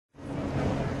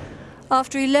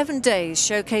After 11 days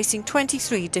showcasing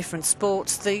 23 different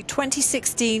sports, the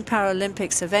 2016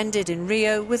 Paralympics have ended in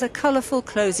Rio with a colourful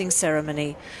closing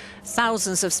ceremony.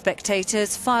 Thousands of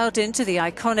spectators filed into the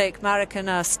iconic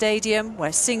Maracana stadium,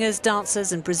 where singers,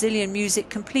 dancers and Brazilian music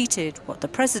completed what the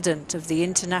president of the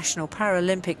International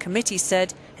Paralympic Committee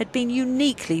said had been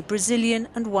uniquely Brazilian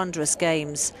and wondrous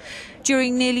games.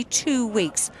 During nearly 2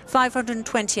 weeks,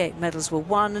 528 medals were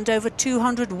won and over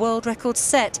 200 world records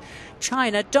set.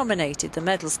 China dominated the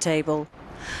medals table.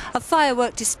 A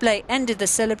firework display ended the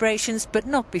celebrations, but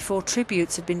not before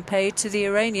tributes had been paid to the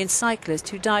Iranian cyclist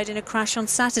who died in a crash on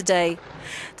Saturday.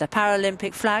 The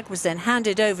Paralympic flag was then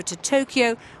handed over to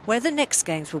Tokyo, where the next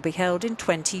Games will be held in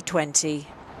 2020.